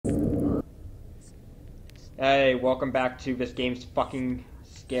Hey, welcome back to this game's fucking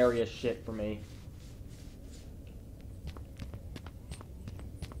scary as shit for me.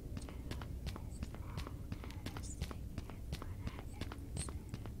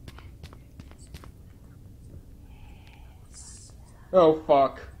 Oh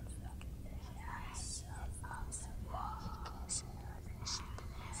fuck.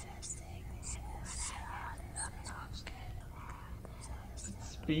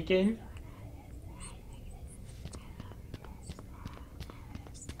 Speaking?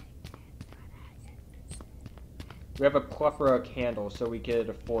 We have a plethora of candles, so we could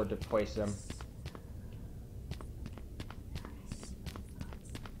afford to place them.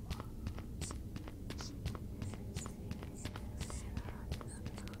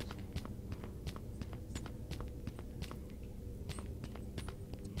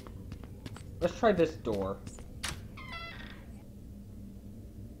 Let's try this door.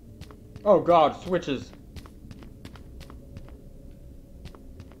 Oh god, switches.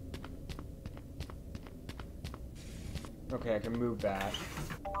 Okay, I can move that.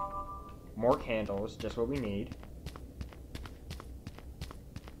 More candles, just what we need.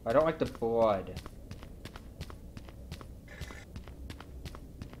 I don't like the blood.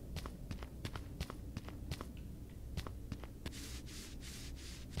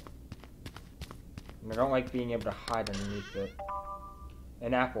 And I don't like being able to hide underneath it.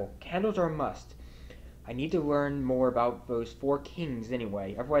 An apple. Candles are a must. I need to learn more about those 4 kings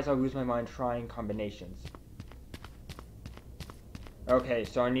anyway, otherwise I'll lose my mind trying combinations. Okay,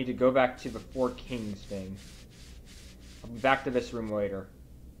 so I need to go back to the 4 kings thing. I'll be back to this room later.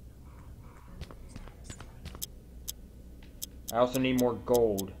 I also need more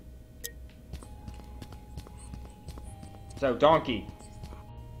gold. So, donkey.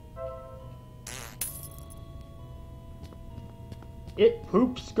 It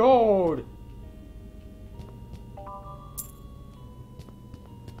poops gold!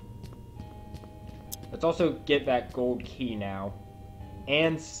 Let's also get that gold key now.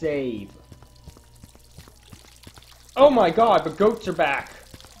 And save. Oh my god, the goats are back!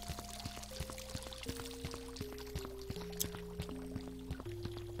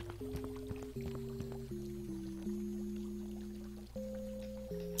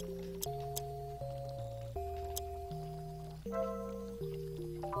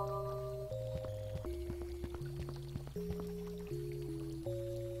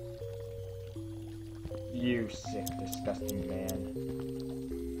 You sick, disgusting man.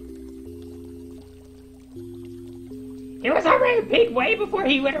 He was already a pig way before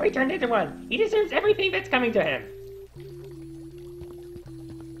he literally turned into one. He deserves everything that's coming to him.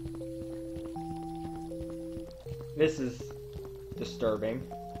 This is disturbing.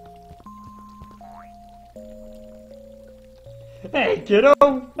 Hey, kiddo!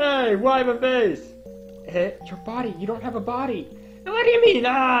 Hey, why the face? Your body, you don't have a body. What do you mean?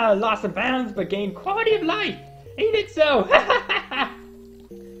 Lost some pounds but gained quality of life. Ain't it so?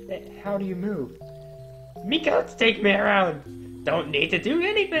 How do you move? Me goats take me around. Don't need to do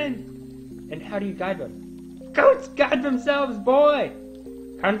anything. And how do you guide them? Goats guide themselves, boy.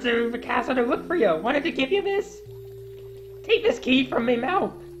 Come to the castle to look for you. Wanted to give you this. Take this key from me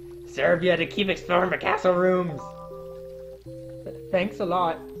mouth. Serve you to keep exploring the castle rooms. Thanks a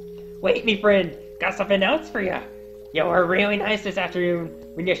lot. Wait, me friend. Got something else for you. You were really nice this afternoon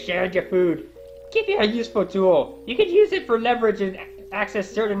when you shared your food. Give you a useful tool. You could use it for leverage and access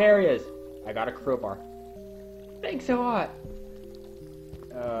certain areas. I got a crowbar. Thanks a lot.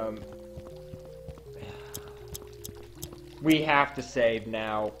 We have to save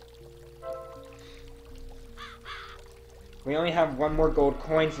now. We only have 1 more gold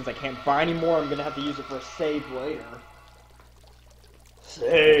coin. Since I can't buy any more, I'm gonna have to use it for a save later.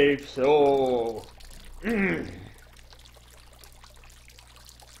 Save soul.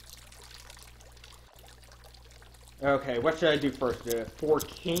 Okay, what should I do first? 4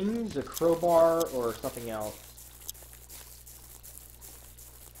 kings, a crowbar, or something else?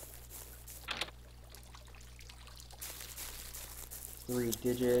 Three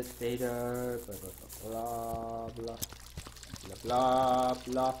digits, beta, blah blah blah blah blah blah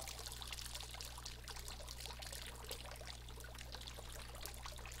blah.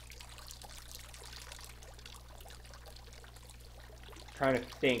 Trying to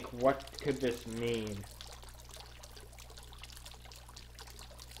think, what could this mean?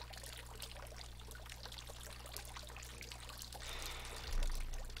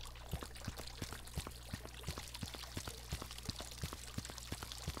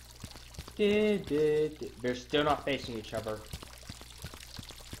 They're still not facing each other.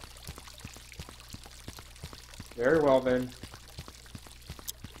 Very well then.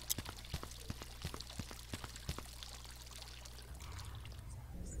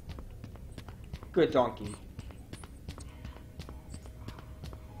 Good donkey.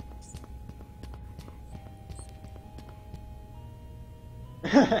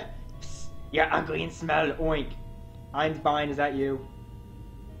 Psst, you're ugly and smell, oink. I'm fine, is that you?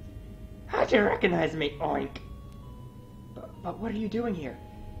 How'd you recognize me, oink? But what are you doing here?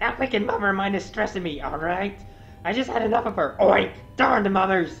 That wicked mother of mine is stressing me, alright? I just had enough of her, oink! Darn the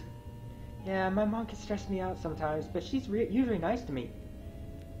mothers! Yeah, my mom can stress me out sometimes, but she's usually nice to me.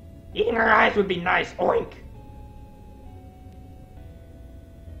 Eating her eyes would be nice, oink!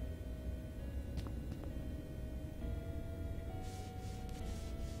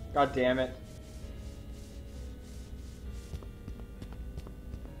 God damn it.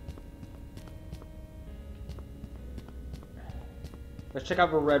 Let's check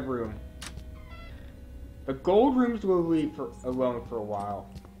out the red room. The gold rooms will leave alone for a while.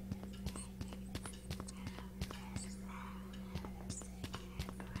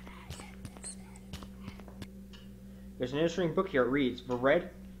 There's an interesting book here. It reads, The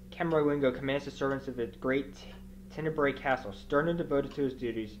Red Camerlengo commands the servants of the great Tenebrae Castle, stern and devoted to his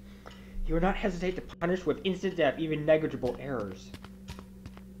duties. He will not hesitate to punish with instant death even negligible errors.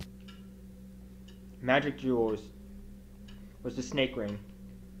 Magic jewels was the snake ring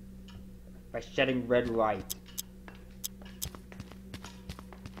by shedding red light.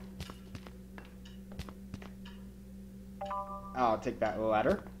 I'll take that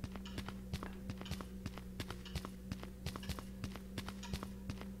ladder.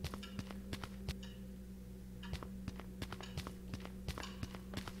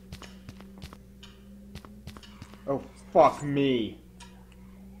 Oh, fuck me.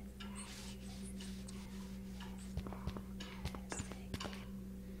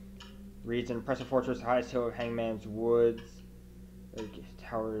 Reads an impressive fortress, the highest hill of Hangman's Woods.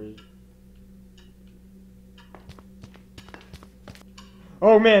 Towers.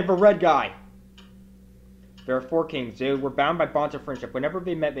 Oh man, the red guy! There are 4 kings. They were bound by bonds of friendship. Whenever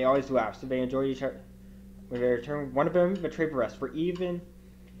they met, they always laughed, so they enjoyed each other. When they returned, one of them betrayed the rest, for even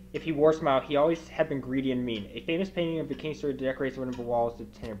if he wore a smile, he always had been greedy and mean. A famous painting of the king's story decorates one of the walls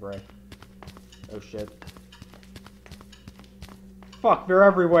of Tenebrae. Oh shit. Fuck, they're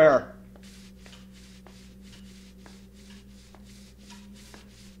everywhere!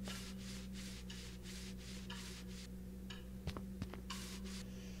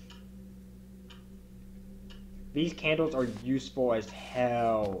 These candles are useful as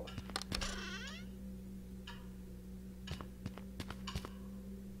hell.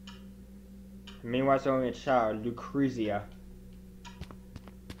 Meanwhile, it's only a child, Lucrezia.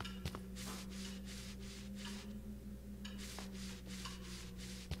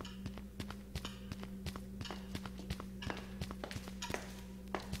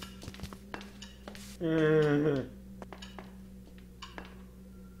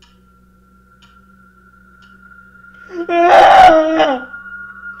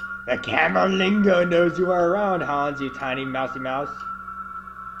 The Camerlengo knows you are around, Hans, you tiny mousy mouse.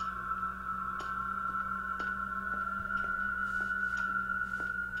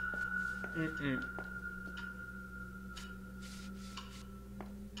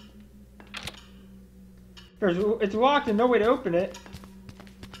 It's locked and no way to open it.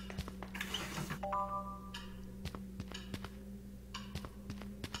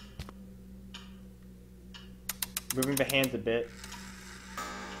 Moving the hands a bit.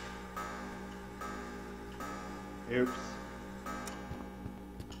 Oops.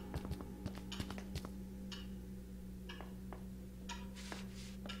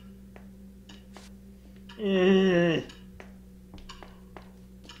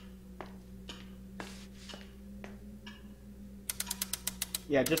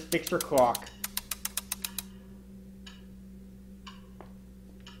 Yeah, just fix your clock.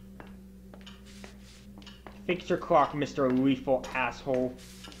 Fix your clock, Mr. Lethal Asshole.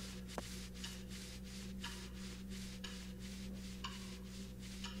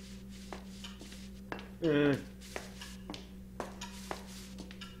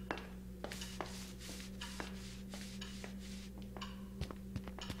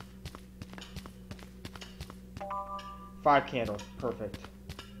 Five candles, perfect.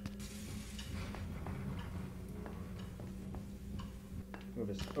 Move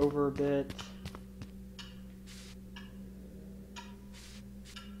this over a bit.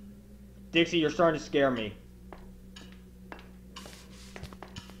 Dixie, you're starting to scare me.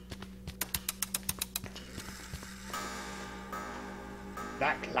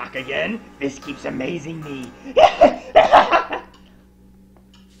 That clock again? This keeps amazing me.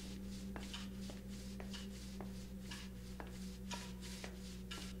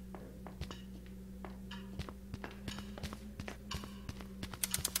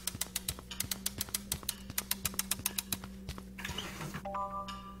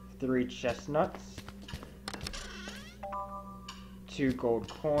 3 chestnuts. 2 gold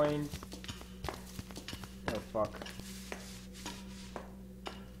coins. Oh fuck.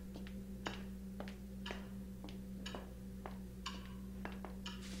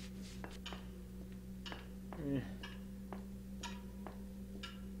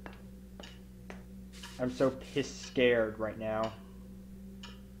 I'm so pissed scared right now.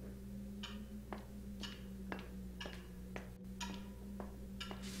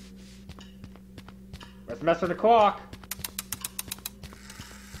 Let's mess with the clock.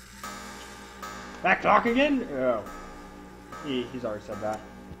 That clock again? Oh. He's already said that.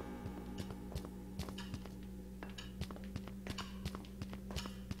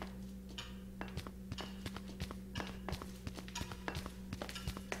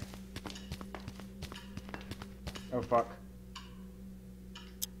 Oh fuck.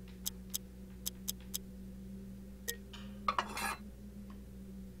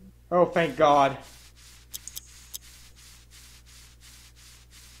 Oh, thank God.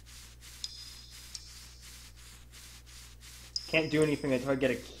 Can't do anything until I get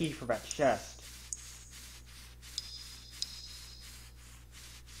a key for that chest.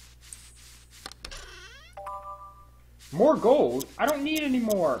 More gold? I don't need any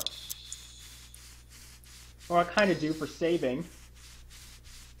more. Well, I kind of do for saving.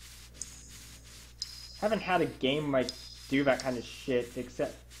 Haven't had a game like do that kind of shit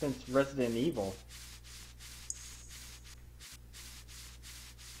except since Resident Evil.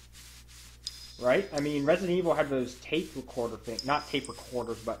 Right? I mean, Resident Evil had those tape recorder things. Not tape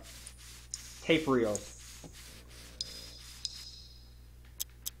recorders, but tape reels.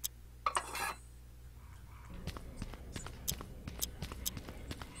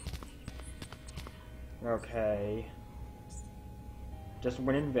 Okay. Just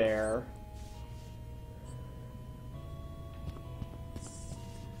went in there.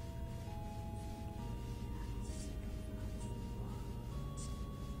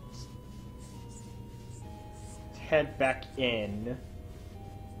 Let's head back in.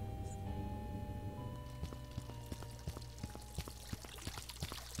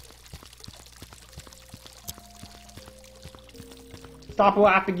 Stop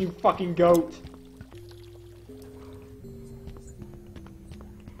laughing, you fucking goat!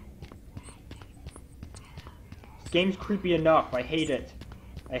 This game's creepy enough. I hate it.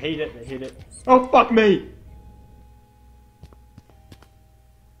 I hate it. I hate it. Oh, fuck me!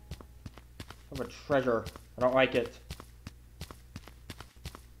 I have a treasure. I don't like it.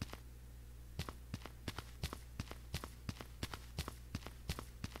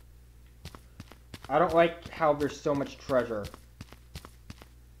 I don't like how there's so much treasure.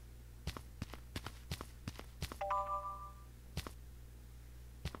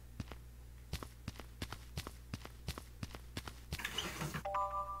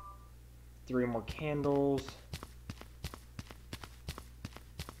 Three more candles.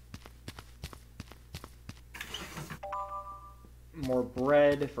 More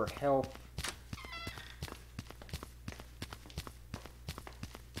bread for health.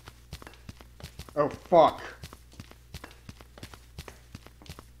 Oh, fuck.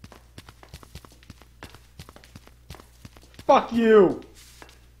 Fuck you!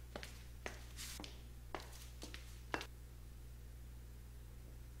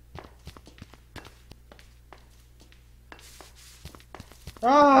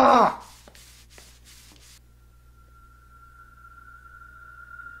 Ah!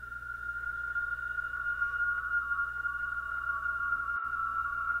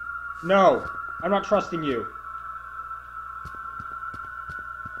 No, I'm not trusting you.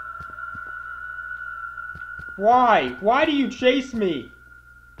 Why? Why do you chase me?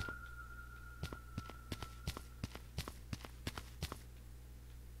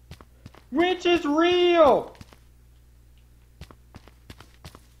 Which is real?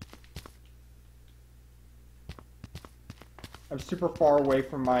 I'm super far away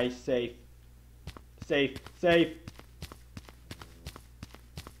from my safe. Safe. Safe.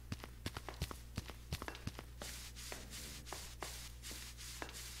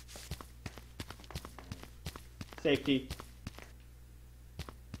 Safety.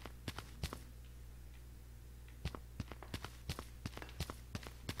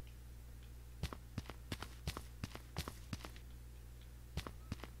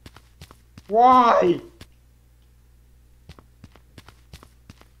 Why?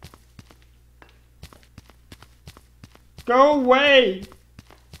 Go away!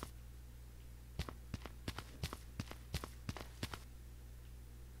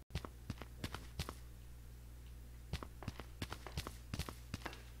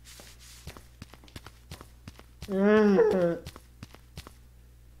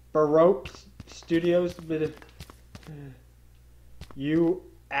 Baroque Studios. You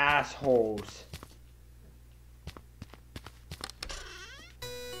assholes.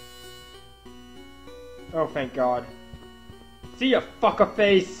 Oh, thank God. See ya,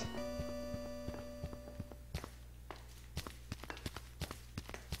 fuck-a-face!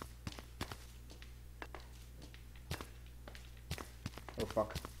 Oh,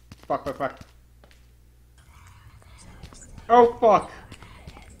 fuck. Fuck, fuck, fuck. Oh, fuck!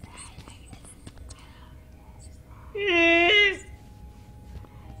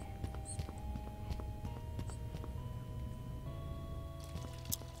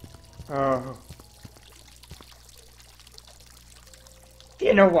 Oh. Do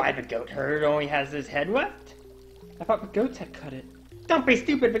you know why the goat herd only has his head left? I thought the goats had cut it. Don't be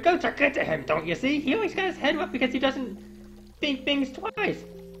stupid, the goats are good to him, don't you see? He always got his head left because he doesn't think things twice.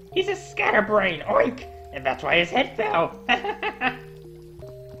 He's a scatterbrain, oink! And that's why his head fell.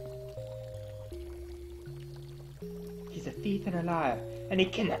 He's a thief and a liar. And he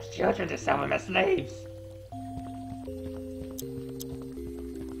kidnaps children to sell them as slaves.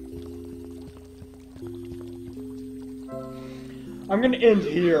 I'm gonna end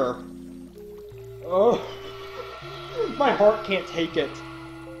here. Oh, my heart can't take it.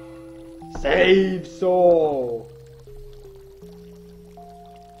 Save soul.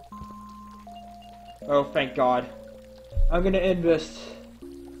 Oh, thank God. I'm gonna end this.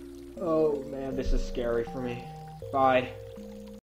 Oh man, this is scary for me. Bye.